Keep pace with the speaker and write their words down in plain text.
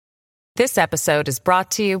This episode is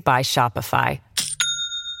brought to you by Shopify.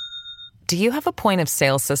 Do you have a point of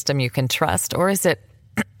sale system you can trust, or is it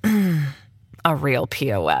a real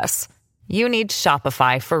POS? You need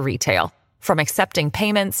Shopify for retail. From accepting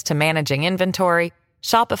payments to managing inventory,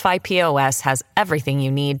 Shopify POS has everything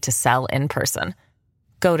you need to sell in person.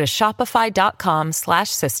 Go to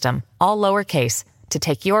shopify.com/system, all lowercase, to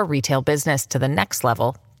take your retail business to the next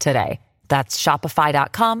level today. That's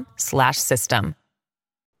shopify.com/system.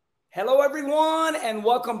 Hello, everyone, and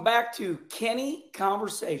welcome back to Kenny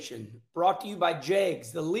Conversation, brought to you by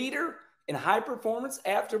Jegs, the leader in high-performance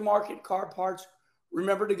aftermarket car parts.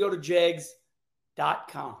 Remember to go to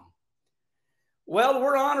jegs.com. Well,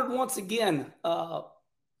 we're honored once again,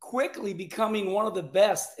 quickly becoming one of the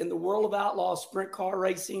best in the world of outlaw sprint car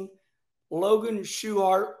racing, Logan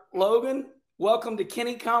Schuchart. Logan, welcome to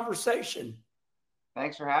Kenny Conversation.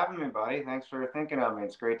 Thanks for having me, buddy. Thanks for thinking of me.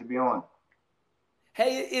 It's great to be on.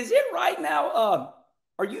 Hey, is it right now?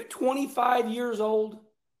 Are you 25 years old?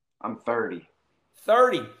 I'm 30.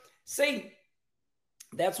 30. See,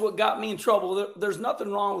 that's what got me in trouble. There's nothing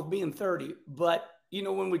wrong with being 30, but you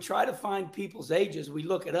know, when we try to find people's ages, we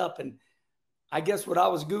look it up, and I guess what I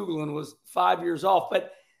was Googling was 5 years off,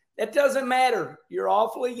 but that doesn't matter. You're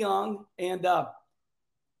awfully young, and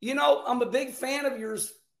you know, I'm a big fan of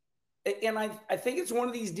yours, and I think it's one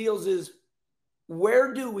of these deals is,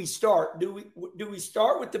 where do we start? Do we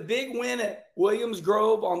start with the big win at Williams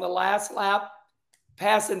Grove on the last lap,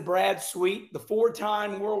 passing Brad Sweet, the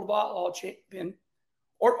 4-time World of Outlaw champion,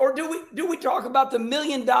 or do we talk about the $1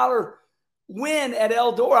 million win at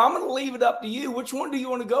Eldora? I'm going to leave it up to you. Which one do you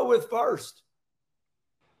want to go with first?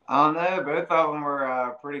 I don't know. Both of them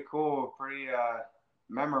were pretty cool, pretty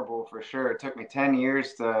memorable for sure. It took me 10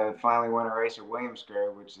 years to finally win a race at Williams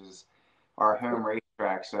Grove, which is our home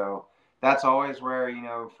racetrack. So that's always where, you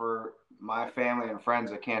know, for my family and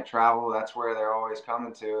friends that can't travel, that's where they're always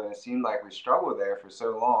coming to. And it seemed like we struggled there for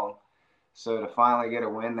so long. So to finally get a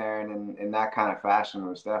win there and in that kind of fashion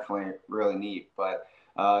was definitely really neat. But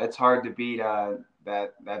it's hard to beat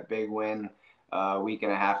that big win a week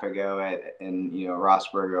and a half ago in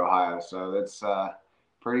Rossburg, Ohio. So that's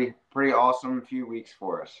pretty awesome few weeks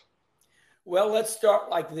for us. Well, let's start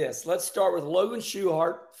like this. Let's start with Logan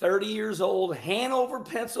Schuchart, 30 years old, Hanover,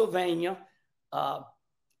 Pennsylvania.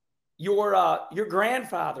 Your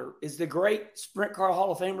grandfather is the great Sprint Car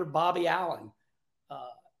Hall of Famer Bobby Allen.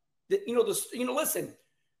 Listen,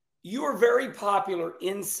 you are very popular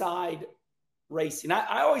inside racing.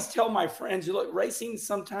 I always tell my friends, look, racing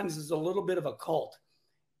sometimes is a little bit of a cult.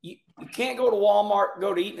 You can't go to Walmart,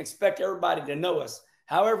 go to eat, and expect everybody to know us.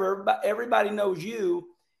 However, everybody knows you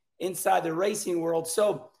inside the racing world.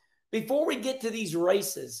 So before we get to these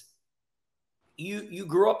races, you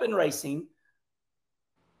grew up in racing.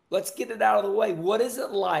 Let's get it out of the way. What is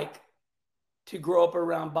it like to grow up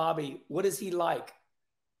around Bobby? What is he like?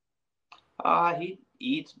 He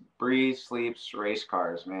eats, breathes, sleeps race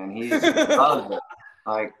cars, man. He loves it.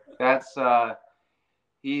 Like that's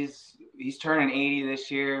he's turning 80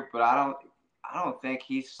 this year, but I don't think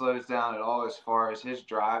he slows down at all as far as his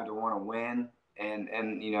drive to want to win.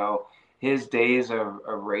 And you know, his days of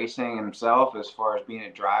racing himself, as far as being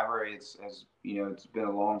a driver, it's been a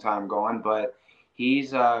long time gone. But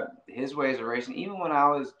he's his ways of racing. Even when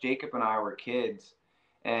Jacob and I were kids,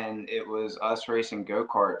 and it was us racing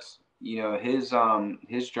go-karts. You know, his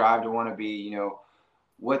drive to want to be, you know,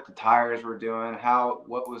 what the tires were doing,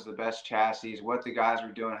 what was the best chassis, what the guys were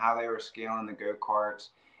doing, how they were scaling the go-karts,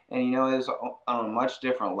 and you know, it was on a much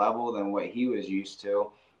different level than what he was used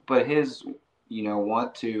to. But his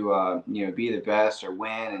want to, be the best or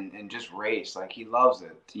win and just race. Like he loves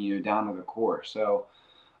it, down to the core. So,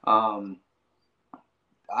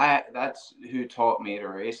 that's who taught me to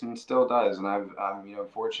race and still does. And I'm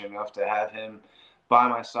fortunate enough to have him by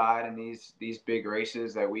my side in these big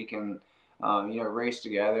races that we can, race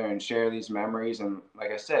together and share these memories. And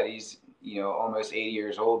like I said, he's, almost 80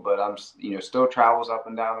 years old, but still travels up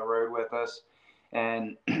and down the road with us.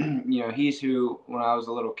 And, he's who, when I was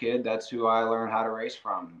a little kid, that's who I learned how to race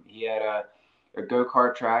from. He had a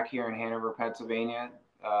go-kart track here in Hanover, Pennsylvania,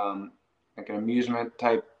 like an amusement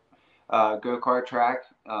type go-kart track.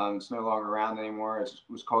 It's no longer around anymore. It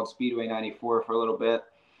was called Speedway 94 for a little bit.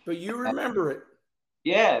 But you remember it.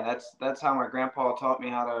 Yeah, that's how my grandpa taught me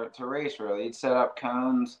how to race, really. He'd set up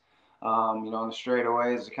cones, on the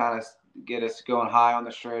straightaways to kind of get us going high on the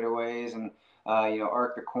straightaways and,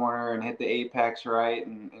 arc the corner and hit the apex right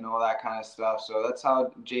and all that kind of stuff. So that's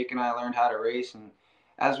how Jake and I learned how to race. And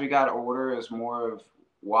as we got older, it was more of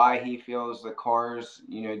why he feels the cars,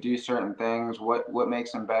 do certain things, what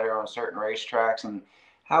makes them better on certain racetracks, and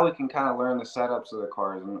how we can kind of learn the setups of the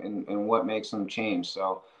cars and what makes them change.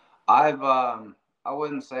 So I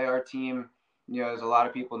wouldn't say our team, as a lot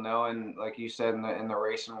of people know, and like you said, in the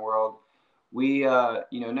racing world, we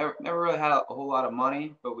never really had a whole lot of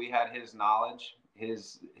money, but we had his knowledge,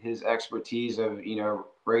 his expertise of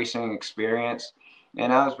racing experience,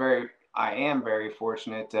 and I am very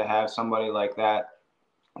fortunate to have somebody like that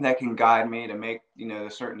can guide me to make the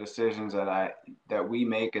certain decisions that we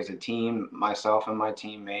make as a team, myself and my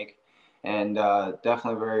team make, and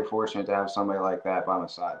definitely very fortunate to have somebody like that by my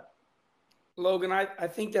side. Logan, I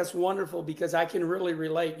think that's wonderful because I can really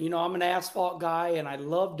relate. I'm an asphalt guy and I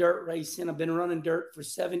love dirt racing. I've been running dirt for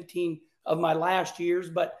 17 of my last years.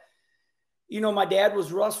 But, my dad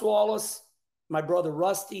was Russ Wallace, my brother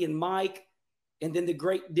Rusty and Mike, and then the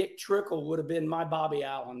great Dick Trickle would have been my Bobby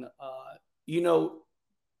Allen. And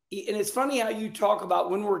it's funny how you talk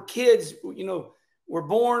about when we're kids, we're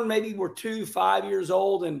born, maybe we're 2, 5 years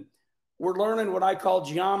old, and we're learning what I call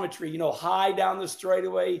geometry, high down the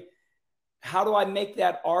straightaway. How do I make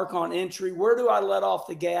that arc on entry? Where do I let off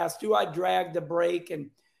the gas? Do I drag the brake? And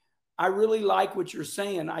I really like what you're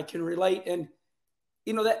saying. I can relate. And,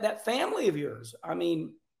 that family of yours, I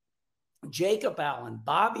mean, Jacob Allen,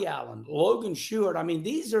 Bobby Allen, Logan Schuchart. I mean,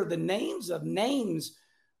 these are the names of names.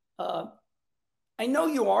 I know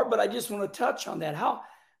you are, but I just want to touch on that. How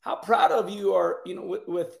proud of you are,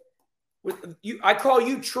 with you. I call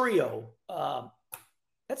you trio.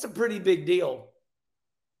 That's a pretty big deal.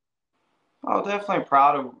 Oh, definitely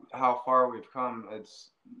proud of how far we've come.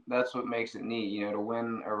 That's what makes it neat, to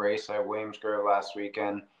win a race at Williams Grove last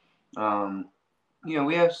weekend.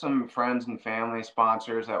 We have some friends and family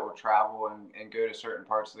sponsors that will travel and go to certain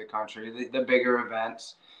parts of the country, the bigger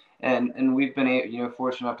events. And we've been,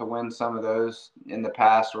 fortunate enough to win some of those in the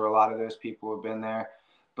past, or a lot of those people have been there,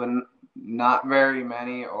 but not very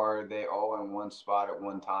many, or they all in one spot at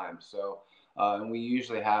one time. So, and we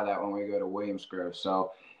usually have that when we go to Williams Grove.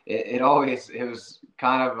 So it was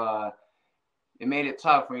kind of, it made it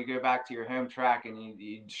tough when you go back to your home track and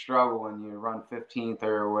you struggle and you run 15th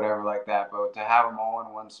or whatever like that. But to have them all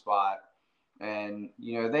in one spot, and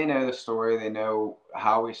they know the story, they know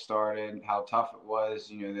how we started, how tough it was,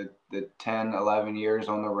 the 10, 11 years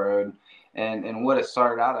on the road, and what it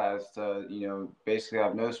started out as, to basically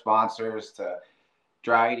have no sponsors, to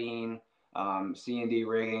drying, C&D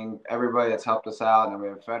rigging, everybody that's helped us out, and then we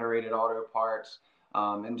have Federated Auto Parts.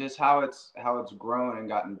 And just how it's grown and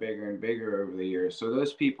gotten bigger and bigger over the years. So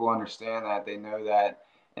those people understand that, they know that,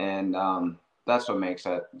 and that's what makes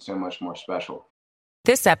that so much more special.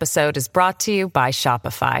 This episode is brought to you by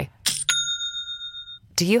Shopify.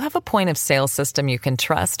 Do you have a point of sale system you can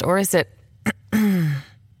trust, or is it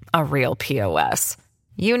a real POS?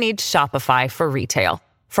 You need Shopify for retail.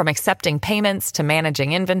 From accepting payments to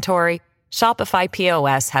managing inventory, Shopify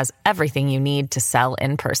POS has everything you need to sell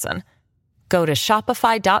in person. Go to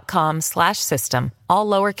shopify.com/system, all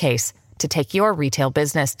lowercase, to take your retail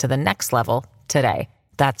business to the next level today.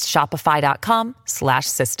 That's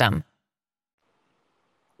shopify.com/system.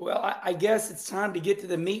 Well, I guess it's time to get to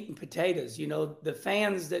the meat and potatoes. The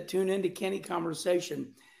fans that tune into Kenny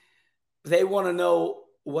Conversation, they want to know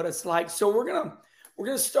what it's like. So we're gonna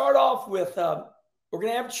start off with we're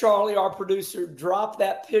gonna have Charlie, our producer, drop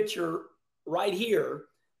that picture right here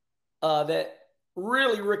that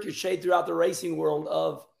really ricocheted throughout the racing world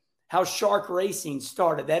of how Shark Racing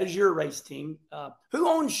started. That is your race team. Who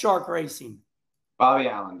owns Shark Racing? Bobby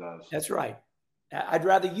Allen does. That's right. I'd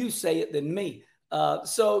rather you say it than me.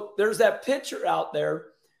 So there's that picture out there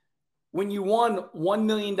when you won $1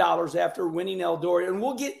 million after winning Eldora, and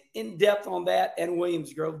we'll get in depth on that and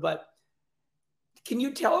Williams Grove. But can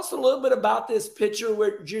you tell us a little bit about this picture where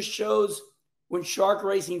it just shows when Shark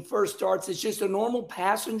Racing first starts? It's just a normal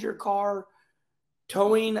passenger car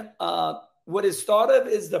towing what is thought of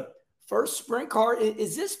as the first sprint car.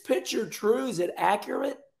 Is this picture true? Is it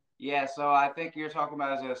accurate? Yeah, so I think you're talking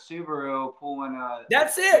about as a Subaru pulling a...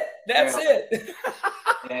 That's it.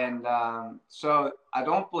 And so I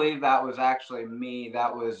don't believe that was actually me.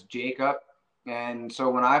 That was Jacob. And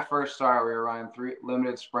so when I first started, we were running 3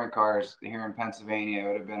 limited sprint cars here in Pennsylvania. It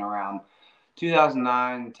would have been around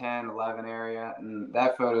 2009, 10, 11 area. And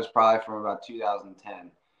that photo is probably from about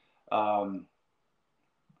 2010.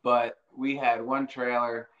 But we had one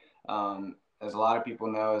trailer. As a lot of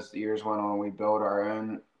people know, as the years went on, we built our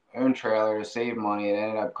own trailer to save money. It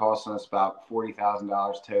ended up costing us about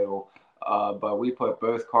 $40,000 total. But we put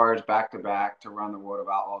both cars back to back to run the World of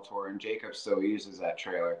Outlaw Tour, and Jacob still uses that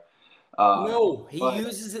trailer. No, he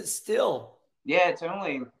uses it still. Yeah,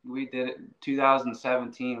 we did it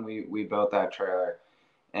 2017. We built that trailer,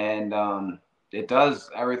 and it does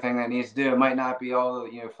everything that it needs to do. It might not be all,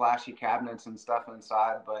 flashy cabinets and stuff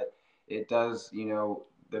inside, but it does,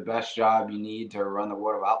 the best job you need to run the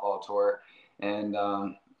World of Outlaw Tour. And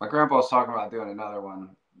my grandpa was talking about doing another one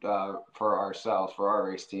for ourselves, for our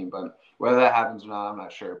race team. But whether that happens or not, I'm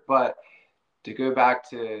not sure. But to go back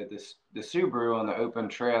to the Subaru on the open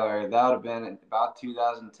trailer, that would have been in about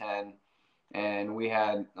 2010. And we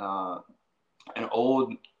had an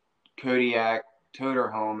old Kodiak toter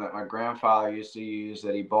home that my grandfather used to use,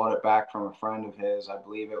 that he bought it back from a friend of his. I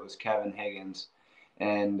believe it was Kevin Higgins.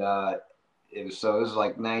 And it was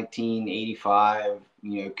like 1985,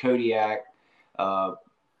 Kodiak,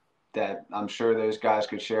 that I'm sure those guys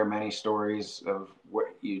could share many stories of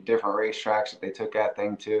different racetracks that they took that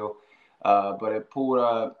thing to. But it pulled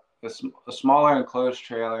a smaller enclosed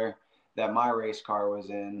trailer that my race car was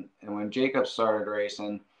in. And when Jacob started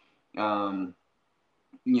racing,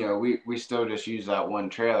 we still just use that one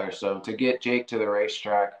trailer. So to get Jake to the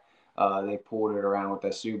racetrack, they pulled it around with the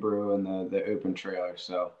Subaru and the open trailer.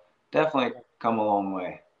 So definitely come a long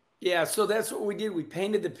way. Yeah, so that's what we did. We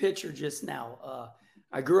painted the picture just now.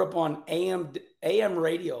 I grew up on AM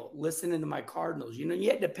radio, listening to my Cardinals. You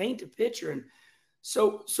had to paint a picture. And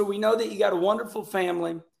so we know that you got a wonderful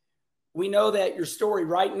family. We know that your story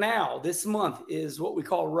right now, this month, is what we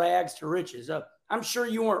call rags to riches. I'm sure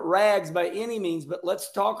you weren't rags by any means, but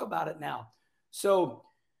let's talk about it now. So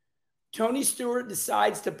Tony Stewart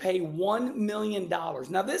decides to pay $1 million.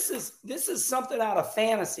 Now, this is something out of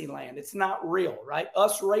fantasy land. It's not real, right?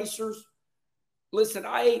 Us racers, listen,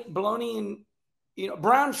 I ate bologna and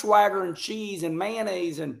brown schwager and cheese and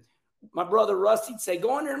mayonnaise, and my brother Rusty'd say,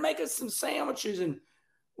 go in there and make us some sandwiches. And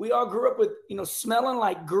we all grew up with, smelling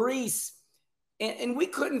like grease, and we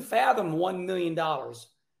couldn't fathom $1 million.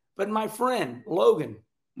 But my friend, Logan,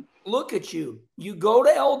 look at you. You go to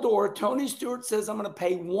Eldora. Tony Stewart says, I'm going to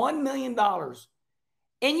pay $1 million.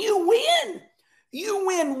 And you win. You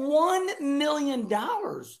win $1 million.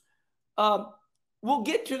 We'll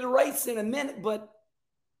get to the race in a minute, but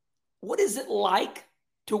what is it like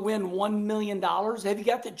to win $1 million? Have you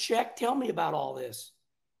got the check? Tell me about all this.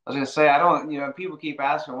 I was going to say, I don't, people keep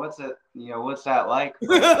asking, what's that like?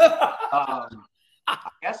 But, I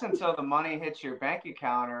guess until the money hits your bank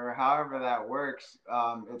account or however that works,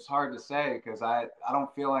 it's hard to say, because I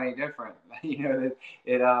don't feel any different. We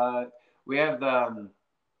have the,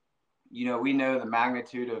 we know the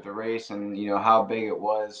magnitude of the race and, how big it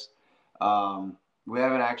was. We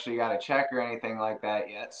haven't actually got a check or anything like that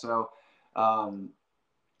yet. So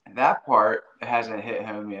that part hasn't hit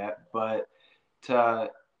home yet. But to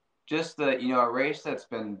just a race that's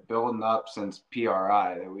been building up since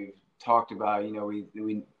PRI that we've talked about,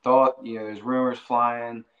 we thought, there's rumors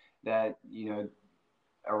flying that,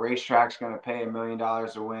 a racetrack's going to pay $1 million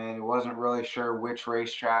to win. It wasn't really sure which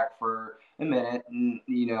racetrack for a minute. And,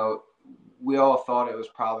 we all thought it was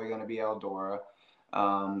probably going to be Eldora.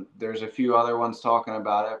 There's a few other ones talking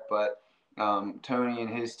about it, but Tony and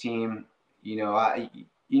his team,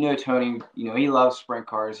 Tony, he loves sprint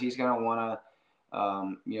cars. He's going to want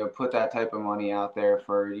to, put that type of money out there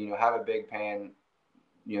for, have a big paying,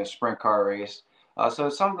 sprint car race. So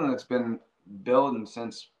it's something that's been building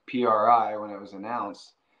since PRI when it was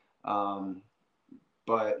announced.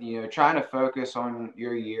 But, trying to focus on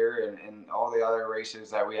your year and all the other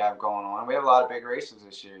races that we have going on. We have a lot of big races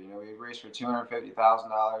this year. We raced for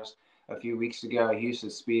 $250,000 a few weeks ago at Houston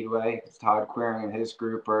Speedway. Todd Queering and his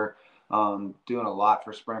group are doing a lot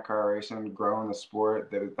for sprint car racing, growing the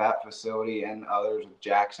sport with that facility and others with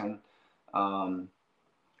Jackson.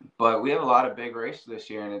 But we have a lot of big races this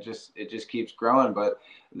year, and it just keeps growing. But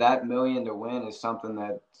that $1 million to win is something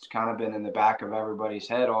that's kind of been in the back of everybody's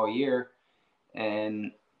head all year.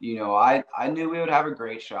 And, I knew we would have a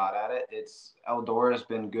great shot at it. Eldora has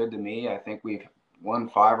been good to me. I think we've won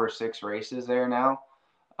 5 or 6 races there now.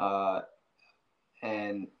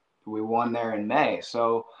 And we won there in May.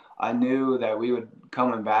 So I knew that we would,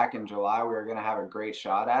 coming back in July, we were going to have a great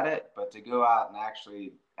shot at it. But to go out and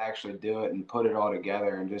actually do it and put it all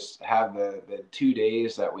together and just have the 2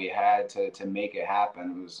 days that we had to make it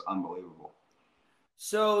happen was unbelievable.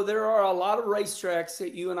 So there are a lot of racetracks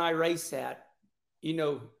that you and I race at.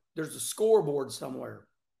 There's a scoreboard somewhere,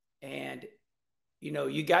 and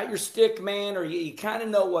you got your stick man, or you kind of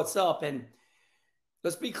know what's up. And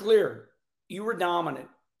let's be clear, you were dominant.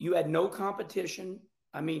 You had no competition.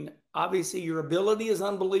 I mean, obviously your ability is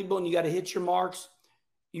unbelievable, and you got to hit your marks.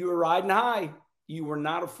 You were riding high. You were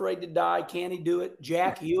not afraid to die. Can he do it?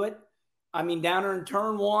 Jack Hewitt. I mean, down there in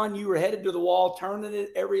turn 1, you were headed to the wall, turning it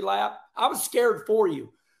every lap. I was scared for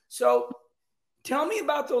you. So tell me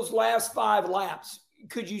about those last 5 laps.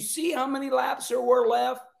 Could you see how many laps there were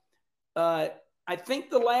left? I think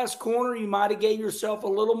the last corner you might have gave yourself a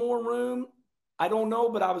little more room. I don't know,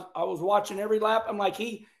 but I was watching every lap. I'm like,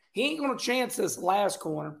 he ain't gonna chance this last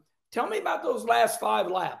corner. Tell me about those last 5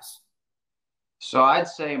 laps. So I'd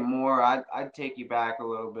say more. I'd take you back a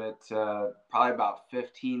little bit, probably about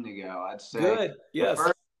 15 to go. I'd say Good. the Yes.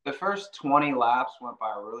 first 20 laps went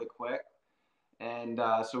by really quick, and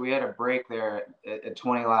so we had a break there at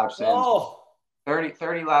 20 laps in. Oh.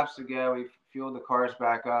 30 laps to go. We fueled the cars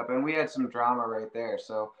back up, and we had some drama right there.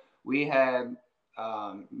 So we had,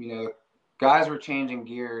 guys were changing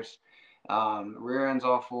gears, rear ends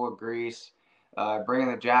all full of grease, bringing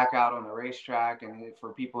the jack out on the racetrack. And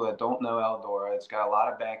for people that don't know Eldora, it's got a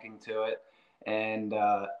lot of banking to it, and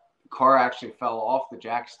car actually fell off the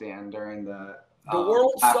jack stand during the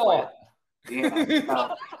world saw it. Yeah.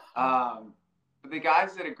 So, but the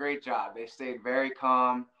guys did a great job. They stayed very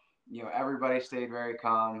calm. Everybody stayed very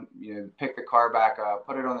calm. Picked the car back up,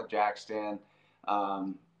 put it on the jack stand,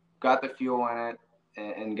 got the fuel in it,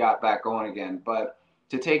 and got back going again. But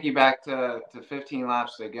to take you back to 15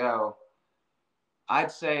 laps to go,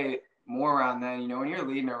 I'd say more around then. When you're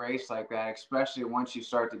leading a race like that, especially once you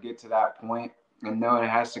start to get to that point and knowing it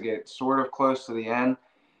has to get sort of close to the end,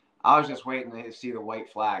 I was just waiting to see the white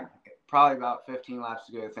flag. Probably about 15 laps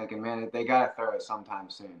to go, thinking, man, they got to throw it sometime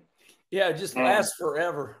soon. Yeah, it just lasts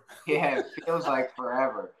forever. Yeah, it feels like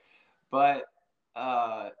forever. But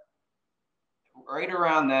right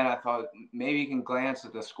around then, I thought maybe you can glance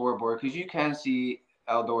at the scoreboard, because you can see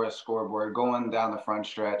Eldora's scoreboard going down the front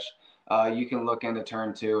stretch. You can look into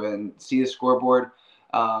turn 2 and see the scoreboard.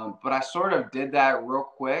 But I sort of did that real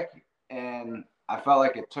quick, and I felt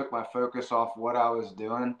like it took my focus off what I was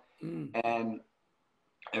doing and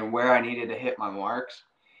where I needed to hit my marks.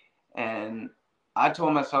 And I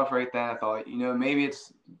told myself right then, I thought, maybe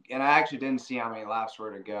it's, and I actually didn't see how many laps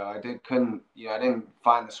were to go. I didn't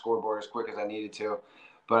find the scoreboard as quick as I needed to,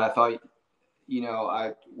 but I thought,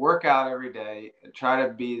 I work out every day, try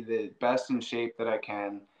to be the best in shape that I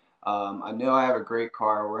can. I know I have a great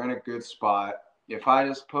car. We're in a good spot. If I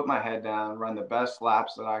just put my head down, run the best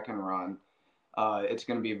laps that I can run, it's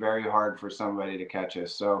going to be very hard for somebody to catch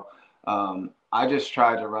us. So I just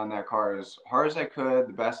tried to run that car as hard as I could,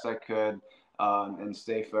 the best I could, and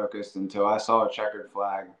stay focused until I saw a checkered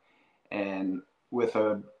flag. And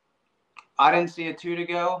I didn't see a 2 to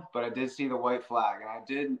go, but I did see the white flag.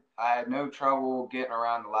 And I had no trouble getting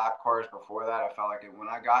around the lap cars before that. I felt like when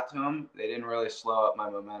I got to them, they didn't really slow up my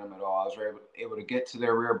momentum at all. I was able to get to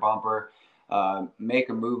their rear bumper, make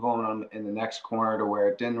a move on them in the next corner to where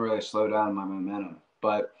it didn't really slow down my momentum.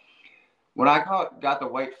 But when I got the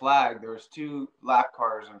white flag, there was 2 lap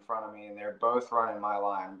cars in front of me, and they're both running my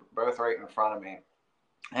line, both right in front of me.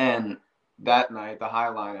 And that night, the high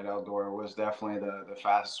line at Eldora was definitely the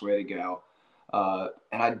fastest way to go.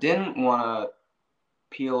 And I didn't want to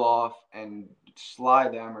peel off and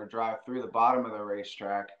slide them or drive through the bottom of the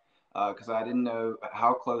racetrack because I didn't know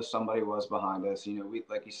how close somebody was behind us.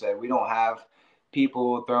 Like you said, we don't have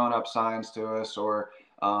people throwing up signs to us or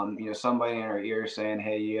somebody in our ear saying,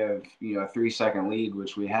 hey, you have, a 3-second lead,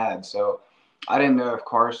 which we had. So I didn't know if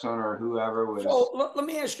Carson or whoever was. So let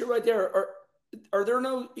me ask you right there. Are there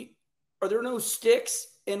no sticks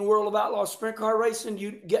in World of Outlaw sprint car racing?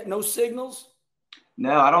 You get no signals?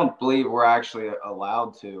 No, I don't believe we're actually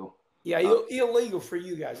allowed to. Yeah, illegal for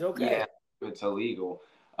you guys. Okay. Yeah, it's illegal.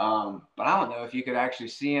 But I don't know if you could actually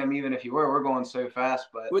see them, even if you were. We're going so fast,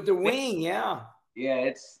 but with the wing, yeah.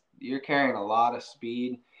 Yeah, you're carrying a lot of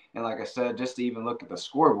speed. And like I said, just to even look at the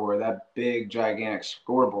scoreboard, that big, gigantic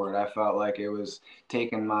scoreboard, I felt like it was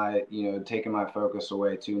taking my focus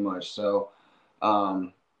away too much. So,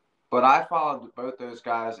 but I followed both those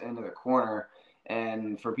guys into the corner.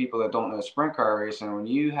 And for people that don't know sprint car racing, when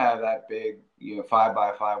you have that big,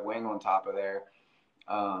 5x5 wing on top of there,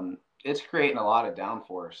 it's creating a lot of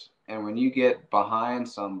downforce. And when you get behind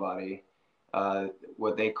somebody,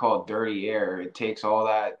 what they call dirty air, it takes all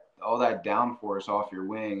that downforce off your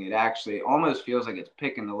wing. It actually almost feels like it's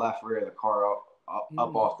picking the left rear of the car up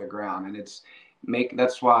off the ground, and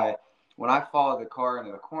that's why when I followed the car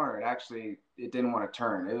into the corner, it didn't want to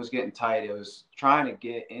turn. It was getting tight. It was trying to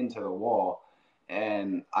get into the wall,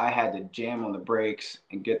 and I had to jam on the brakes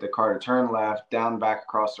and get the car to turn left, down back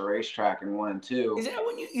across the racetrack in 1 and 2. Is that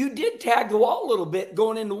when you did tag the wall a little bit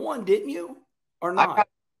going into 1, didn't you? Or not?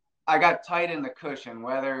 I got tight in the cushion,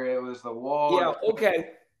 whether it was the wall. Yeah,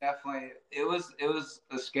 okay. Definitely. It was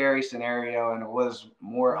a scary scenario, and it was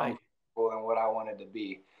more uncomfortable than what I wanted to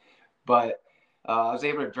be. But I was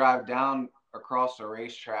able to drive down across the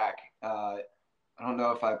racetrack I don't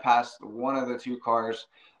know if I passed one of the two cars,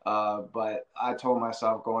 but I told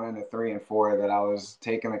myself going into 3 and 4 that I was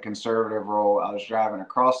taking a conservative role. I was driving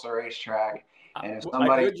across the racetrack, and if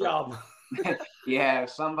somebody, good job. yeah, if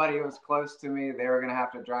somebody was close to me, they were going to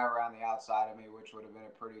have to drive around the outside of me, which would have been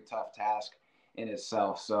a pretty tough task in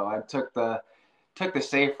itself. So I took the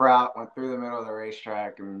safe route, went through the middle of the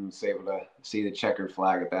racetrack, and was able to see the checkered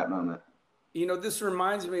flag at that moment. You know, this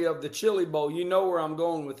reminds me of the Chili Bowl. You know where I'm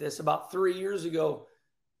going with this. About 3 years ago,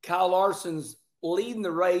 Kyle Larson's leading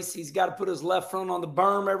the race. He's got to put his left front on the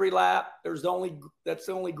berm every lap. That's the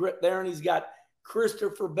only grip there. And he's got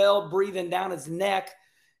Christopher Bell breathing down his neck.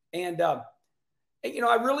 And, you know,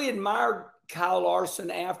 I really admired Kyle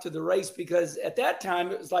Larson after the race because at that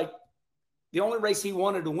time it was like the only race he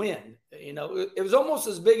wanted to win. You know, it was almost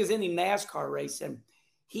as big as any NASCAR race. And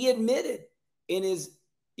he admitted in his,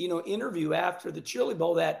 you know, interview after the Chili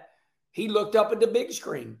Bowl that he looked up at the big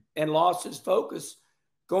screen and lost his focus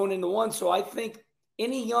going into one. So I think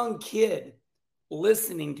any young kid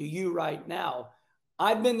listening to you right now,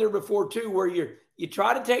 I've been there before too, where you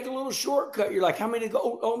try to take a little shortcut. You're like, how many to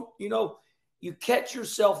go? Oh, you know, you catch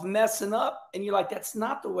yourself messing up and you're like, that's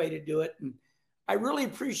not the way to do it. And I really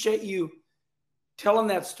appreciate you telling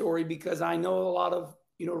that story because I know a lot of,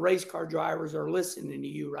 you know, race car drivers are listening to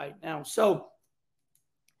you right now. So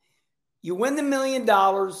you win the $1 million.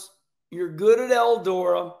 You're good at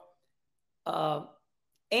Eldora.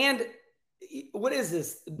 And what is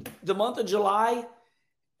this? The month of July?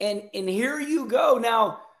 And here you go.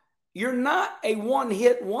 Now, you're not a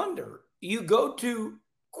one-hit wonder. You go to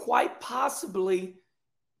quite possibly,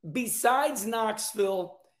 besides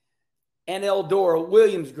Knoxville and Eldora,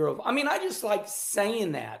 Williams Grove. I mean, I just like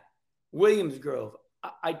saying that. Williams Grove.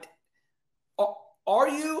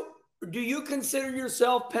 Do you consider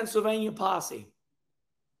yourself Pennsylvania posse?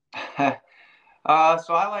 So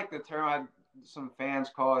I like the term. Some fans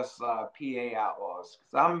call us PA Outlaws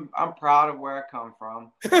because I'm proud of where I come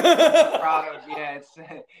from. Proud of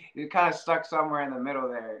it kind of stuck somewhere in the middle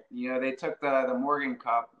there. You know, they took the Morgan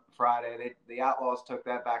Cup Friday. The Outlaws took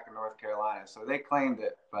that back to North Carolina, so they claimed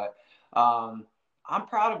it. But I'm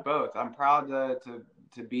proud of both. I'm proud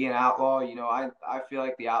to be an outlaw. You know, I feel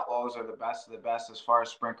like the Outlaws are the best of the best as far as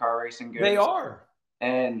sprint car racing goes. They are.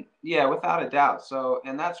 And yeah, without a doubt. So,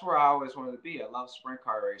 and that's where I always wanted to be. I love sprint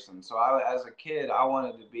car racing. So as a kid, I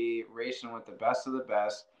wanted to be racing with the best of the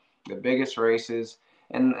best, the biggest races,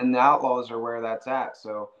 and the Outlaws are where that's at.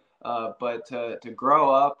 So, but to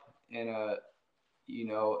grow up in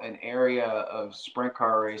an area of sprint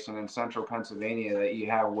car racing in central Pennsylvania that you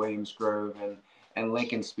have Williams Grove and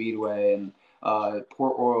Lincoln Speedway and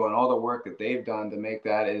Port Royal and all the work that they've done to make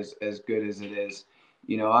that as good as it is,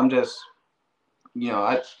 you know,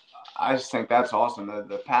 I just think that's awesome.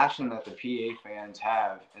 The passion that the PA fans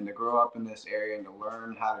have, and to grow up in this area and to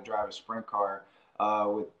learn how to drive a sprint car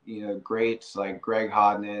with, you know, greats like Greg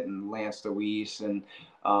Hodnett and Lance DeWeese and,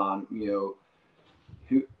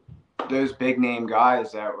 those big name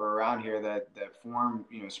guys that were around here that formed,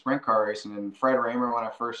 you know, sprint car racing. And Fred Raymer, when I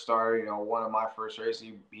first started, you know, one of my first races,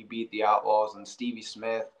 he beat the Outlaws, and Stevie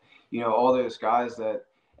Smith, you know, all those guys that.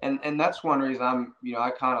 And that's one reason I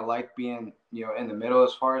kind of like being, you know, in the middle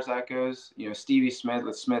as far as that goes. You know, Stevie Smith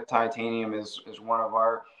with Smith Titanium is one of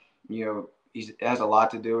our, you know, it has a lot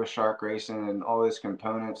to do with shark racing and all those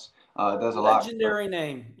components. Does a lot. Legendary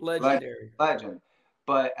name. Legendary. Legend.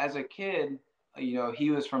 But as a kid, you know, he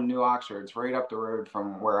was from New Oxford. It's right up the road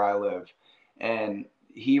from where I live. And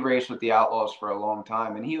he raced with the Outlaws for a long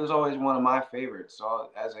time. And he was always one of my favorites. So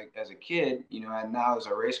as a kid, you know, and now as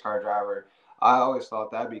a race car driver, I always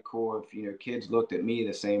thought that'd be cool if, you know, kids looked at me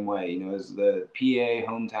the same way, you know, as the PA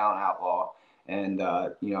hometown outlaw. And,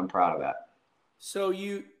 you know, I'm proud of that. So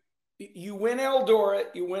you win Eldora,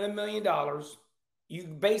 you win $1 million. You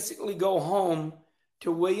basically go home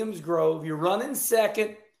to Williams Grove. You're running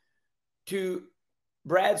second to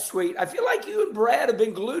Brad Sweet. I feel like you and Brad have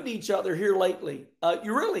been glued to each other here lately.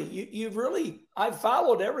 You've really, I've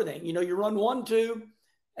followed everything. You know, you run 1-2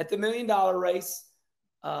 at the $1 million race.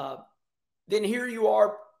 Then here you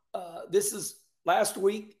are. This is last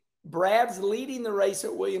week. Brad's leading the race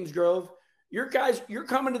at Williams Grove. You're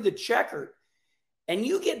coming to the checker, and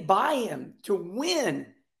you get by him to win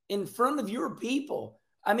in front of your people.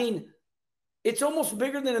 I mean, it's almost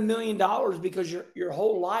bigger than $1 million because your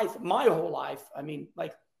whole life, my whole life. I mean,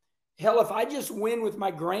 like, hell, if I just win with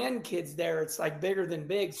my grandkids there, it's like bigger than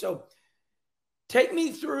big. So take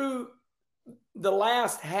me through the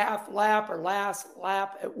last lap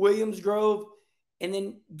at Williams Grove, and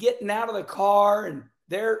then getting out of the car, and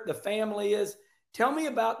there the family is. Tell me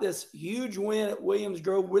about this huge win at Williams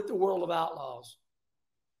Grove with the World of Outlaws.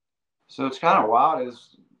 So it's kind of wild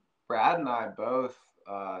is Brad and I both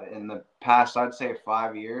in the past, I'd say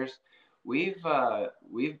 5 years, we've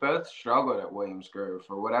both struggled at Williams Grove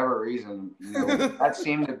for whatever reason. That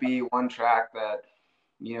seemed to be one track that,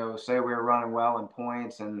 say we were running well in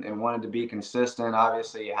points and wanted to be consistent.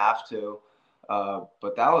 Obviously, you have to.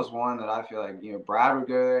 But that was one that I feel like, Brad would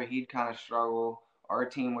go there, he'd kind of struggle, our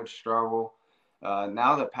team would struggle.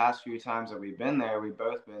 Now the past few times that we've been there, we've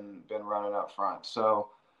both been running up front. So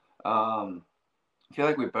I feel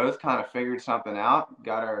like we both kind of figured something out,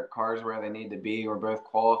 got our cars where they need to be. We're both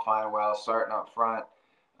qualifying well, starting up front.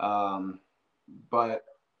 But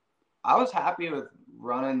I was happy with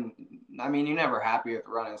running. I mean, you're never happy with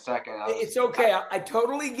running second. It's okay. I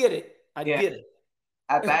totally get it. I get it.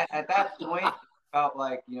 At that point, I felt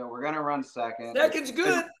like, we're going to run second. Second's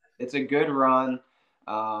good. It's a good run.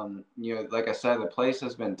 Like I said, the place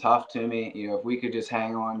has been tough to me. If we could just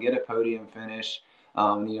hang on, get a podium finish,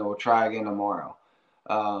 we'll try again tomorrow.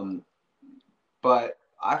 But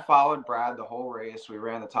I followed Brad the whole race. We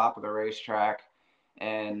ran the top of the racetrack,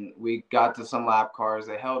 and we got to some lap cars.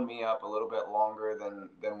 They held me up a little bit longer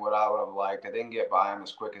than what I would have liked. I didn't get by them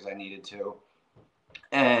as quick as I needed to.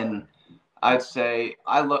 And I'd say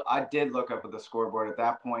I did look up at the scoreboard at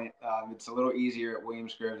that point. It's a little easier at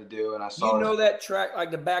Williams Grove to do, and I saw that track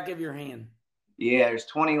like the back of your hand. Yeah, there's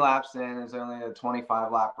 20 laps in. It's only a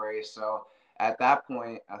 25 lap race, so at that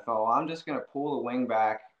point, I thought, well, I'm just going to pull the wing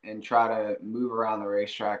back and try to move around the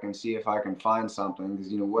racetrack and see if I can find something.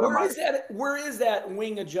 Because, where is that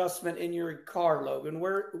wing adjustment in your car, Logan?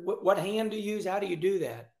 What hand do you use? How do you do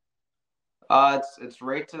that? It's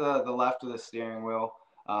right to the left of the steering wheel.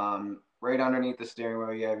 Right underneath the steering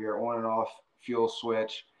wheel, you have your on and off fuel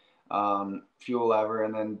switch, fuel lever,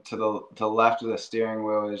 and then to the left of the steering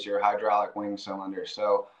wheel is your hydraulic wing cylinder.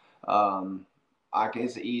 So,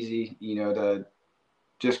 it's easy, to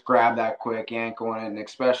just grab that quick, yank on it, and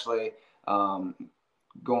especially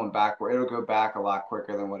going backward, it'll go back a lot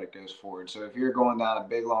quicker than what it goes forward. So if you're going down a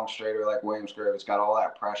big long straightaway like Williams Grove, it's got all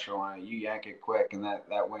that pressure on it. You yank it quick, and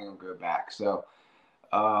that wing will go back. So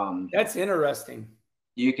that's interesting.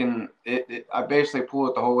 You can. I basically pulled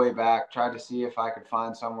it the whole way back. Tried to see if I could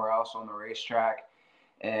find somewhere else on the racetrack,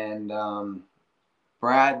 and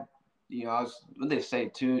Brad. I was, what did they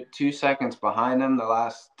say, 2 seconds behind him the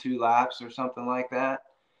last 2 laps or something like that.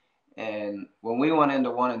 And when we went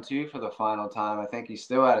into 1 and 2 for the final time, I think he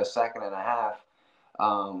still had a second and a half.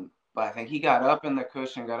 But I think he got up in the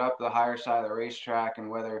cushion, got up the higher side of the racetrack, and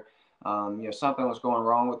whether, something was going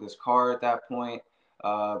wrong with his car at that point.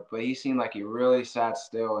 But he seemed like he really sat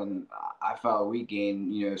still, and I felt we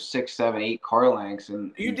gained, 6, 7, 8 car lengths.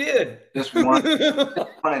 And you did. Just 1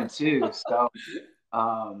 and 2. So,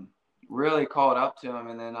 really called up to him,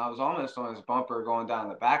 and then I was almost on his bumper going down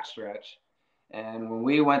the backstretch. And when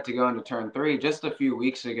we went to go into turn 3 just a few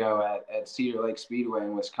weeks ago at Cedar Lake Speedway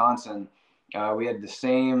in Wisconsin, we had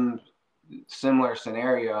the similar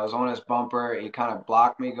scenario. I was on his bumper. He kind of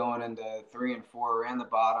blocked me going into 3 and 4, ran the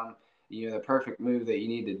bottom, the perfect move that you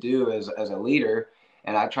need to do as a leader.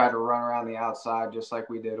 And I tried to run around the outside just like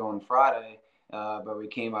we did on Friday, but we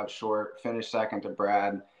came up short, finished second to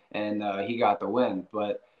Brad, and he got the win.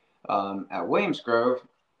 But at Williams Grove,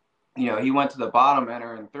 he went to the bottom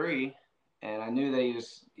entering 3, and I knew that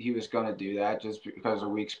he was going to do that just because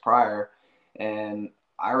of weeks prior. And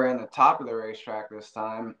I ran the top of the racetrack this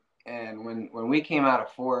time, and when we came out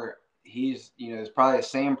of 4, it's probably the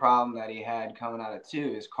same problem that he had coming out of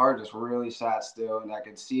 2. His car just really sat still, and I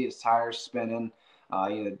could see his tires spinning.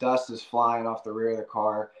 The dust is flying off the rear of the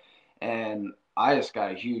car, and I just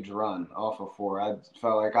got a huge run off of 4. I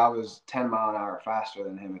felt like I was 10 mile an hour faster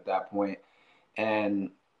than him at that point, and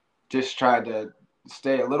just tried to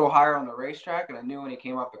stay a little higher on the racetrack. And I knew when he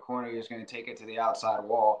came up the corner, he was going to take it to the outside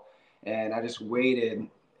wall. And I just waited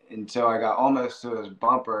until I got almost to his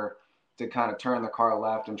bumper to kind of turn the car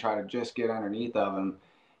left and try to just get underneath of him.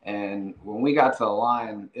 And when we got to the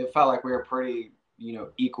line, it felt like we were pretty,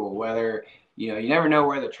 equal, whether you never know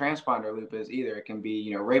where the transponder loop is either. It can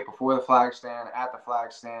be, right before the flag stand, at the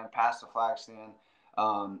flag stand, past the flag stand.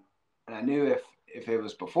 And I knew if it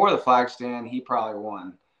was before the flag stand, he probably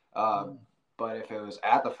won. But if it was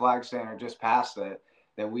at the flag stand or just past it,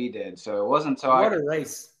 then we did. So it wasn't until what a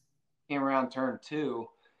race. Came around turn 2,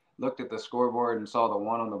 looked at the scoreboard and saw the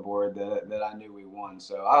 1 on the board that I knew we won.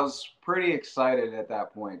 So I was pretty excited at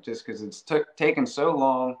that point just because it's taken so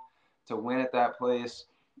long to win at that place.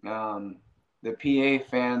 The PA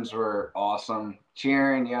fans were awesome,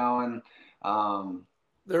 cheering, yelling.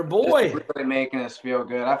 Their boy. Just really making us feel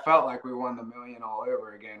good. I felt like we won the million all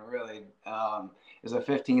over again, really. It was a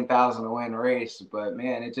 15,000 to win race, but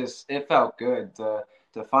man, it felt good to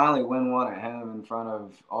finally win one at home in front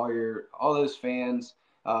of all those fans,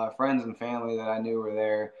 friends and family that I knew were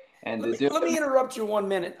there. And Let me interrupt you 1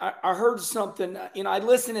 minute. I heard something, I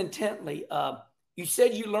listened intently. You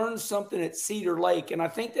said you learned something at Cedar Lake, and I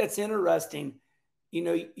think that's interesting.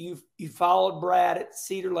 You followed Brad at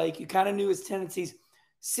Cedar Lake. You kind of knew his tendencies.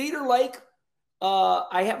 Cedar Lake,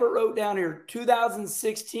 I have it wrote down here.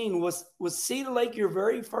 2016 was Cedar Lake your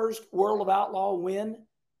very first World of Outlaw win?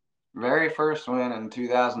 Very first win in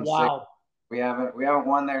 2006. Wow. We haven't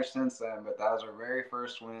won there since then, but that was our very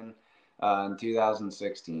first win in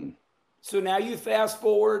 2016. So now you fast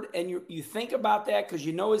forward and you think about that because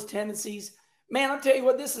you know his tendencies. Man, I'll tell you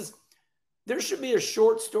what, there should be a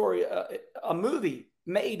short story, a movie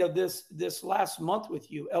made of this last month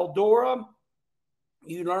with you. Eldora,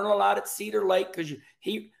 you learn a lot at Cedar Lake because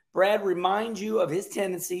Brad reminds you of his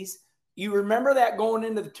tendencies. You remember that going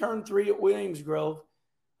into the turn 3 at Williams Grove.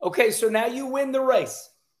 Okay, so now you win the race.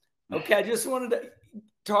 Okay, I just wanted to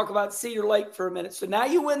talk about Cedar Lake for a minute. So now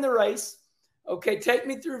you win the race. Okay, take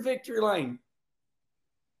me through victory lane.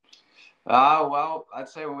 Well, I'd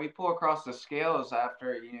say when we pull across the scales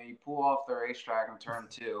after, you pull off the racetrack in turn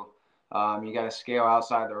 2, you got to scale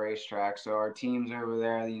outside the racetrack. So our team's over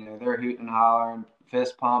there, they're hooting and hollering,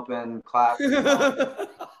 fist pumping, clapping.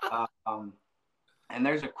 And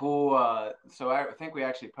there's a cool, so I think we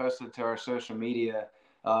actually posted to our social media.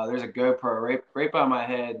 There's a GoPro right by my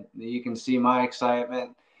head. You can see my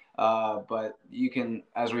excitement. But you can,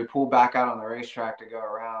 as we pull back out on the racetrack to go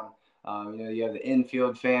around, you have the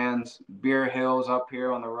infield fans, Beer Hills up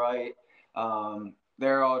here on the right.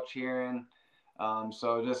 They're all cheering.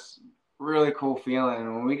 So just really cool feeling.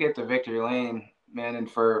 And when we get to victory lane, man, and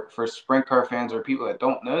for sprint car fans or people that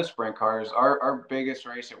don't know sprint cars, our biggest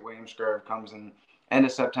race at Williams Grove comes in end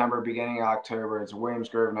of September, beginning of October. It's Williams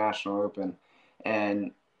Grove National Open.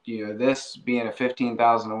 And, this being a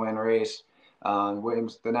 15,000 to win race,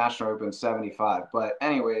 Williams, the National Open 75. But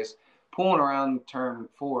anyways, pulling around turn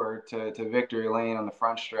 4 to victory lane on the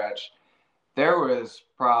front stretch, there was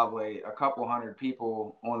probably a couple hundred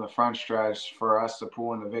people on the front stretch for us to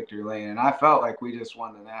pull in the victory lane. And I felt like we just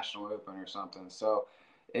won the National Open or something. So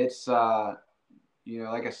it's, like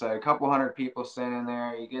I said, a couple hundred people standing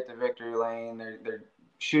there. You get the victory lane. They're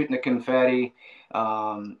shooting the confetti,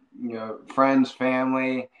 friends,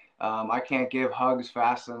 family. I can't give hugs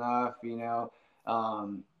fast enough,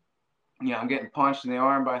 I'm getting punched in the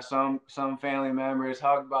arm by some family members,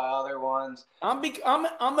 hugged by other ones.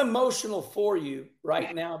 I'm emotional for you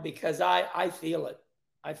right now because I feel it.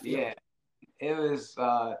 I feel it. It was,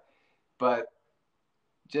 but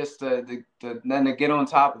just then to get on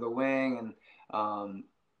top of the wing and,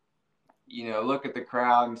 look at the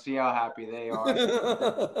crowd and see how happy they are.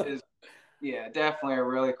 Definitely a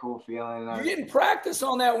really cool feeling. You're getting practice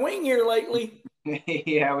on that wing here lately.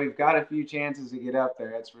 Yeah, we've got a few chances to get up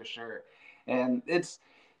there, that's for sure. And it's,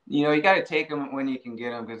 you got to take them when you can get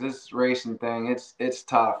them because this racing thing, it's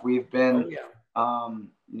tough. We've been,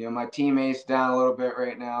 my teammates down a little bit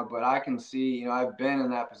right now, but I can see, I've been in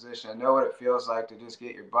that position. I know what it feels like to just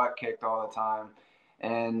get your butt kicked all the time.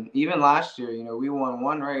 And even last year, we won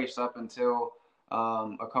one race up until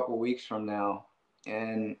a couple weeks from now.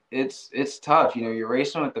 And it's tough. You're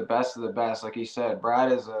racing with the best of the best. Like you said,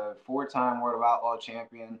 Brad is a 4-time World of Outlaw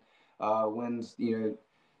champion, wins,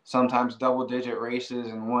 sometimes double-digit races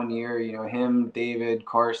in one year. Him, David,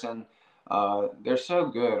 Carson, they're so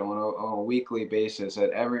good on a weekly basis at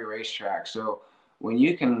every racetrack. So when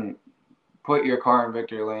you can put your car in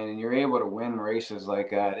victory lane and you're able to win races like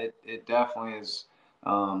that, it definitely is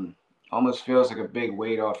almost feels like a big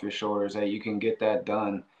weight off your shoulders that you can get that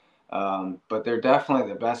done. But they're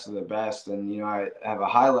definitely the best of the best. And, I have a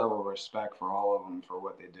high level of respect for all of them for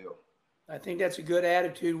what they do. I think that's a good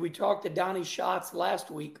attitude. We talked to Donnie Schatz last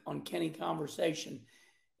week on Kenny Conversation.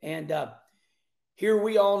 And here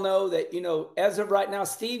we all know that, as of right now,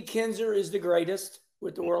 Steve Kinzer is the greatest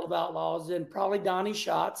with the World of Outlaws and probably Donnie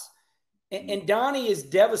Schatz. And Donnie is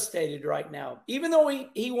devastated right now. Even though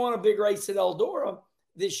he won a big race at Eldora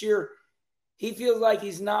this year, he feels like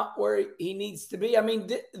he's not where he needs to be. I mean,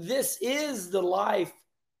 this is the life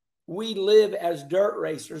we live as dirt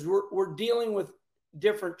racers. We're dealing with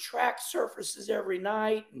different track surfaces every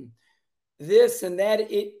night and this and that.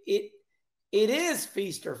 It is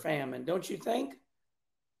feast or famine, don't you think?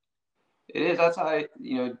 It is. That's how,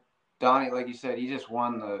 Donnie, like you said, he just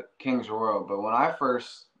won the King's Royal. But when I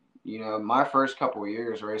first, my first couple of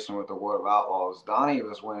years racing with the World of Outlaws, Donnie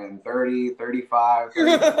was winning 30, 35,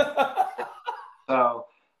 30. So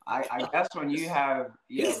I guess when you have,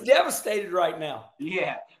 he's devastated right now.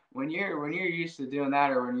 Yeah. When you're used to doing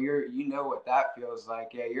that, or when you know what that feels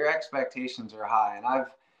like, yeah, your expectations are high. And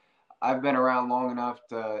I've been around long enough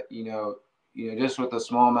to, just with the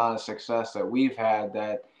small amount of success that we've had,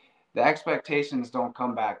 that the expectations don't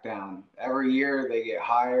come back down. Every year they get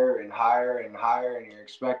higher and higher and higher, and you're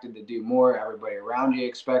expected to do more. Everybody around you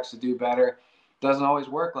expects to do better. Doesn't always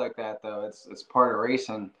work like that, though. It's part of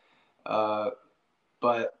racing.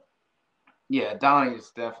 But yeah,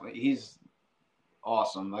 Donnie's definitely, he's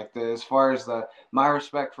awesome. Like, as far as my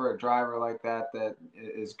respect for a driver like that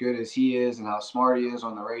as good as he is, and how smart he is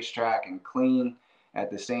on the racetrack and clean at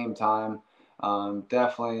the same time.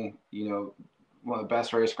 Definitely, one of the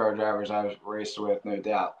best race car drivers I've raced with, no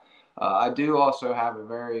doubt. I do also have a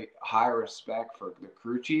very high respect for the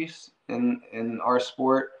crew chiefs in our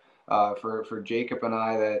sport. For Jacob and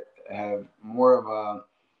I, that have more of a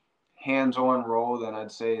hands-on role than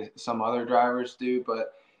I'd say some other drivers do.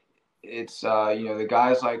 But it's the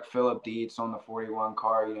guys like Philip Dietz on the 41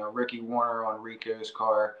 car, Ricky Warner on Rico's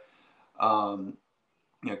car,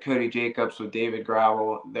 Cody Jacobs with David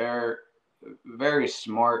Gravel. They're very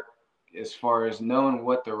smart as far as knowing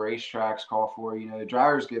what the racetracks call for. The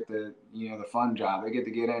drivers get the fun job. They get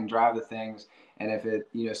to get in and drive the things. And if it,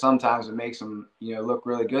 sometimes it makes them, look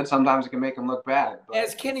really good. Sometimes it can make them look bad. But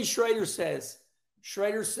as Kenny Schrader says,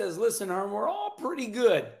 listen, Herm, we're all pretty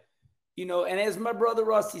good. And as my brother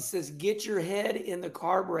Rusty says, get your head in the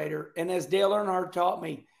carburetor. And as Dale Earnhardt taught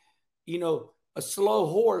me, a slow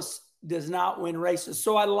horse does not win races.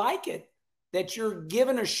 So I like it that you're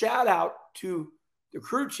giving a shout out to the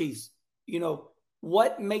crew chiefs.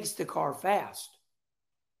 What makes the car fast?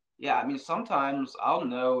 Yeah, I mean, sometimes I'll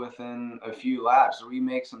know within a few laps. We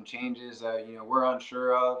make some changes that, we're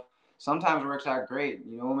unsure of. Sometimes it works out great.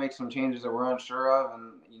 We'll make some changes that we're unsure of,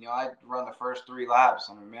 and I run the first 3 laps.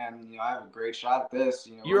 I mean, man, I have a great shot at this.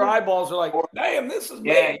 Your eyeballs are like, damn, this is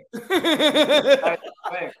big. I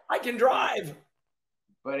can drive.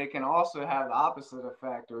 But it can also have the opposite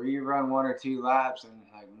effect, where you run 1 or 2 laps and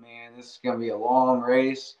like, man, this is gonna be a long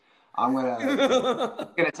race. I'm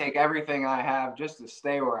gonna take everything I have just to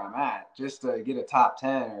stay where I'm at, just to get a top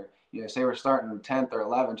 10, or say we're starting 10th or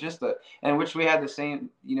 11th, and which we had the same,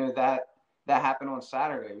 that happened on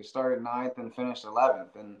Saturday. We started 9th and finished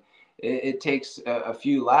 11th, and it takes a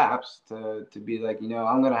few laps to be like,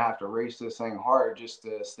 I'm gonna have to race this thing hard just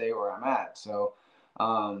to stay where I'm at. So,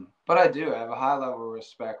 but I have a high level of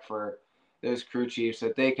respect for those crew chiefs,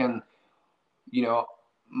 that they can,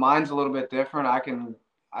 mine's a little bit different.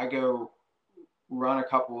 I go run a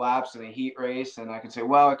couple laps in a heat race, and I can say,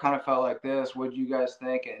 well, it kind of felt like this. What do you guys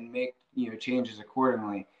think? And make, changes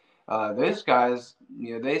accordingly. Those guys,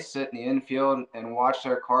 they sit in the infield and watch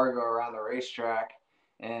their car go around the racetrack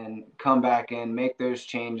and come back in, make those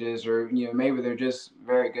changes, or, maybe they're just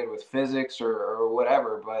very good with physics or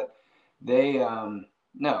whatever, but they,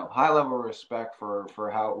 no, high level of respect for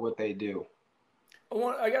what they do.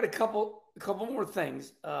 I got a couple more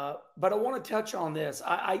things, but I want to touch on this.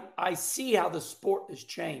 I see how the sport has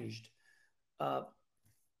changed.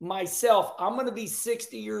 Myself, I'm going to be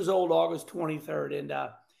 60 years old August 23rd. And,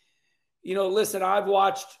 listen, I've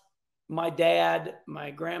watched my dad,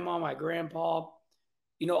 my grandma, my grandpa,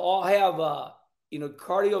 all have,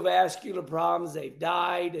 cardiovascular problems. They've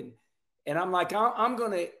died. And I'm like, I'm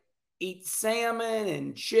going to eat salmon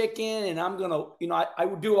and chicken. And I'm going to, I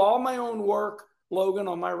would do all my own work, Logan,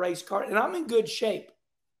 on my race car, and I'm in good shape.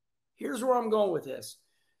 Here's where I'm going with this.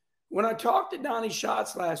 When I talked to Donnie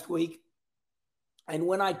Schatz last week, and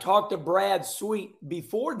when I talked to Brad Sweet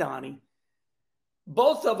before Donnie,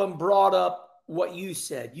 both of them brought up what you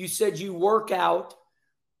said. You said you work out.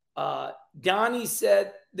 Donnie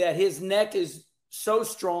said that his neck is so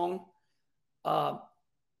strong.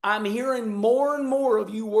 I'm hearing more and more of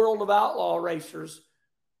you World of Outlaw racers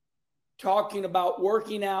talking about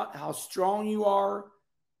working out, how strong you are.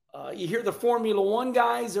 You hear the Formula One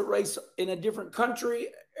guys that race in a different country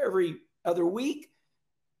every other week.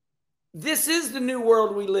 This is the new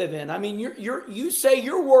world we live in. I mean, you say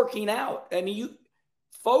you're working out. I mean, you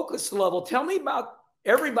focus level. Tell me about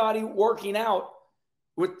everybody working out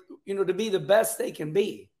with, to be the best they can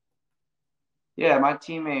be. Yeah, my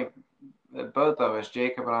teammate, both of us,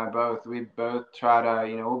 Jacob and I we both try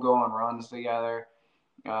to, we'll go on runs together.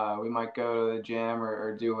 We might go to the gym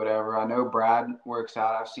or do whatever. I know Brad works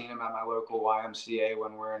out. I've seen him at my local YMCA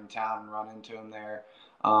when we're in town and run into him there.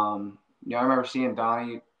 I remember seeing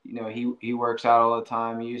Donnie, he works out all the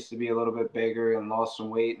time. He used to be a little bit bigger and lost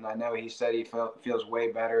some weight. And I know he said he feels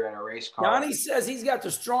way better in a race car. Donnie says he's got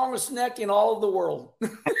the strongest neck in all of the world.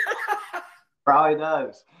 Probably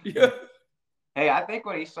does. Yeah. Hey, I think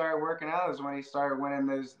when he started working out is when he started winning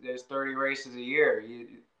those 30 races a year.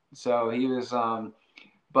 So he was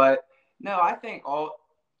but no, I think all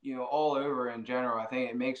over in general, I think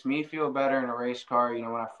it makes me feel better in a race car. You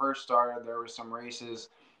know, when I first started, there were some races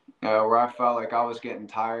where I felt like I was getting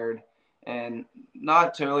tired, and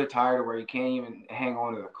not totally tired where you can't even hang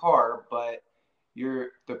on to the car, but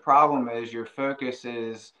the problem is your focus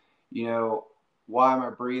is, you know, why am I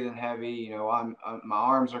breathing heavy? You know, my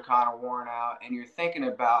arms are kind of worn out, and you're thinking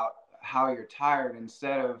about how you're tired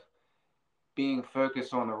instead of being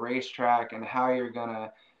focused on the racetrack and how you're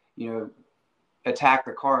gonna, you know, attack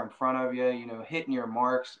the car in front of you. You know, hitting your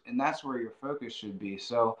marks, and that's where your focus should be.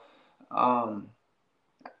 So, um,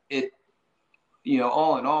 it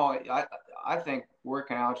all in all, I think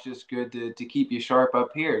working out's just good to keep you sharp up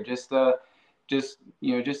here, just to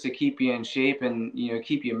keep you in shape and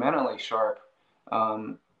keep you mentally sharp.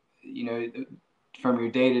 Um, you know, from your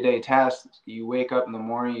day to day tasks, you wake up in the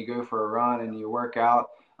morning, you go for a run, and you work out.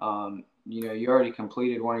 You already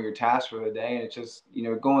completed one of your tasks for the day, and it's just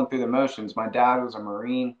going through the motions. My dad was a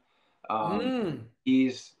Marine. Um, Mm,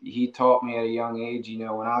 he taught me at a young age.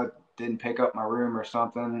 When I didn't pick up my room or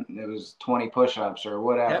something, it was 20 push-ups or that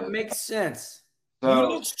whatever. makes sense. You So,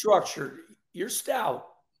 look structured. You're stout.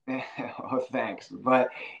 oh, thanks. But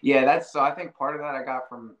yeah, that's so. I think part of that I got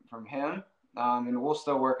from him. And we'll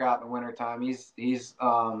still work out in the wintertime. He's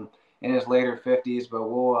in his later 50s, but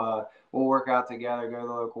we'll work out together. Go to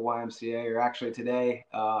the local YMCA. Or actually today,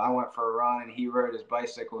 I went for a run and he rode his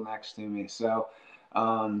bicycle next to me. So,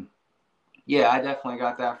 um, yeah, I definitely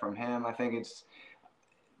got that from him. I think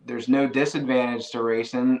there's no disadvantage to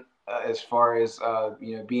racing as far as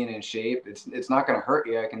being in shape. It's not going to hurt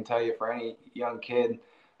you. I can tell you for any young kid,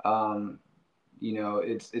 um,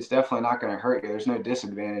 it's definitely not going to hurt you. There's no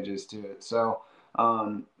disadvantages to it. So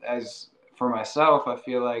as for myself, I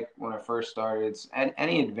feel like when I first started, it's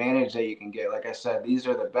any advantage that you can get. Like I said, these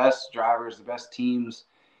are the best drivers, the best teams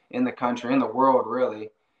in the country, in the world, really.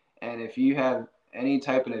 And if you have any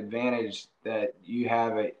type of advantage that you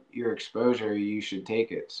have at your exposure, you should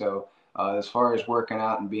take it. So as far as working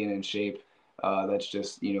out and being in shape, that's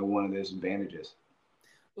just one of those advantages.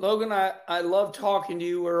 Logan, I love talking to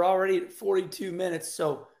you. We're already at 42 minutes,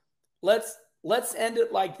 so let's let's end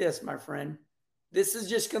it like this, my friend. This is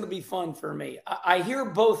just going to be fun for me. I hear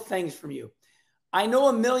both things from you. I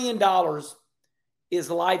know $1 million is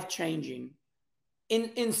life changing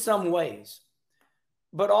in some ways,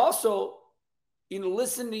 but also,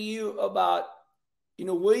 listen to you about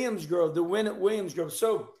Williams Grove, the win at Williams Grove.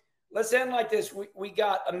 So let's end like this. We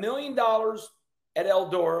got $1 million at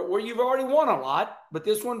Eldora, where you've already won a lot, but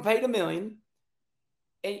this one paid $1 million,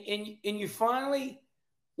 and you finally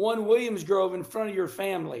won Williams Grove in front of your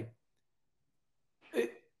family.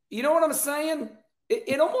 You know what I'm saying?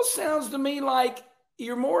 It almost sounds to me like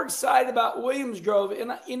you're more excited about Williams Grove,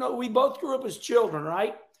 and we both grew up as children,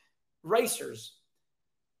 right? Racers.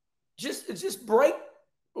 Just break.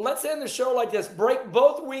 Let's end the show like this. Break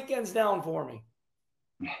both weekends down for me.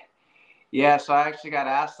 Yeah, so I actually got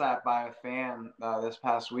asked that by a fan this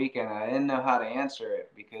past weekend. And I didn't know how to answer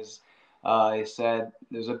it because they said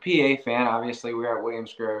there's a PA fan. Obviously, we're at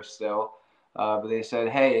Williams Grove still, but they said,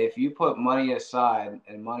 "Hey, if you put money aside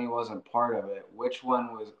and money wasn't part of it, which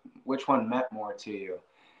one meant more to you?"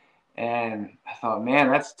 And I thought, man,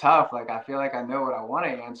 that's tough. Like, I feel like I know what I want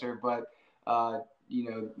to answer, but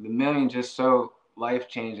the million just so life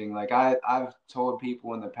changing. Like I've told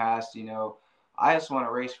people in the past, I just want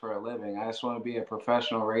to race for a living. I just want to be a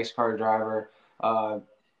professional race car driver,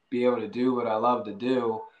 be able to do what I love to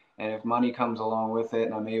do. And if money comes along with it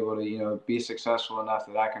and I'm able to, be successful enough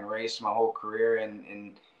that I can race my whole career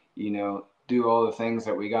and do all the things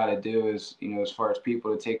that we got to do as far as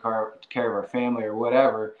people to take care of our family or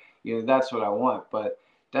whatever, that's what I want. But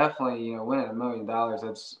definitely, winning $1 million,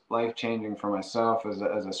 that's life changing for myself as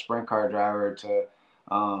a sprint car driver to,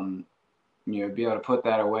 be able to put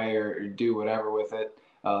that away or do whatever with it.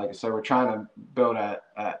 Like I said, we're trying to build a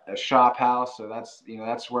shop house. So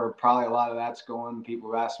that's where probably a lot of that's going.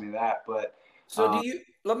 People have asked me that, but, So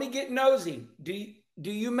let me get nosy. Do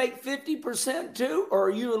you make 50% too, or are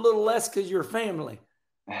you a little less because you're family?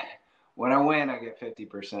 when I win, I get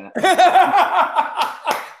 50%.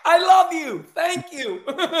 I love you. Thank you.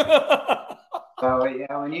 So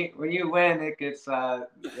yeah, when you win, it gets yeah.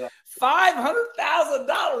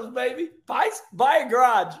 $500,000, baby. Buy a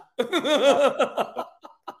garage.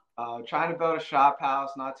 Trying to build a shop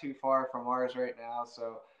house not too far from ours right now.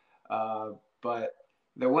 So, but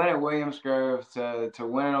the win at Williams Grove to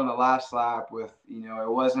win on the last lap with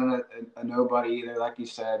it wasn't a nobody either. Like you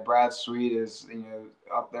said, Brad Sweet is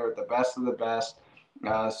up there with the best of the best.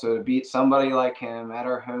 So to beat somebody like him at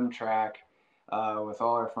our home track with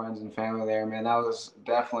all our friends and family there, man, that was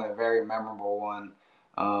definitely a very memorable one.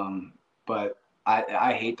 But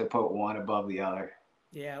I hate to put one above the other.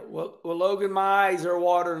 Yeah, well, Logan, my eyes are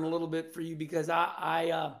watering a little bit for you because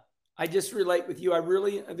I just relate with you. I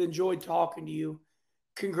really have enjoyed talking to you.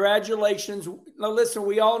 Congratulations. Now, listen,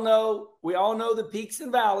 we all know the peaks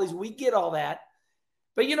and valleys. We get all that,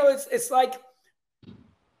 but it's like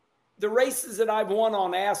the races that I've won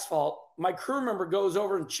on asphalt. My crew member goes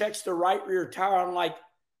over and checks the right rear tire. I'm like,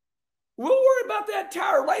 we'll worry about that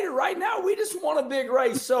tire later. Right now, we just won a big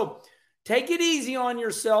race. So take it easy on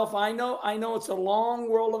yourself. I know it's a long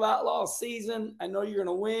World of Outlaws season. I know you're going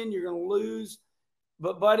to win, you're going to lose,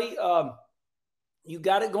 but buddy, you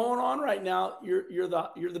got it going on right now. You're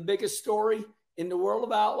the biggest story in the World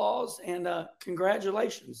of Outlaws, and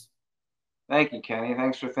congratulations. Thank you, Kenny.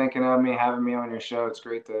 Thanks for thinking of me, having me on your show. It's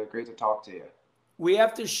great to talk to you. We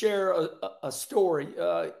have to share a story.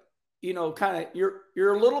 Kind of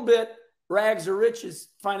you're a little bit rags or riches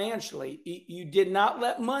financially. You did not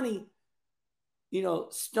let money,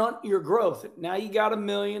 stunt your growth. Now you got $1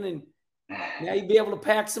 million, and now you'd be able to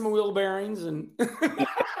pack some wheel bearings and.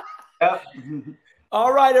 Yep.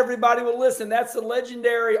 All right, everybody. Well, listen, that's the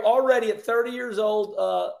legendary, already at 30 years old,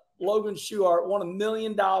 Logan Schuchart won $1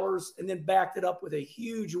 million and then backed it up with a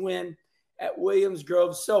huge win at Williams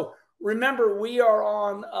Grove. So remember, we are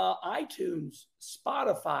on iTunes,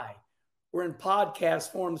 Spotify. We're in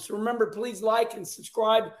podcast form. So remember, please like and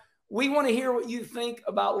subscribe. We want to hear what you think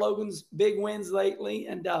about Logan's big wins lately.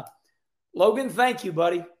 And Logan, thank you,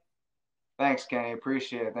 buddy. Thanks, Kenny.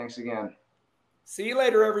 Appreciate it. Thanks again. See you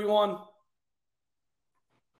later, everyone.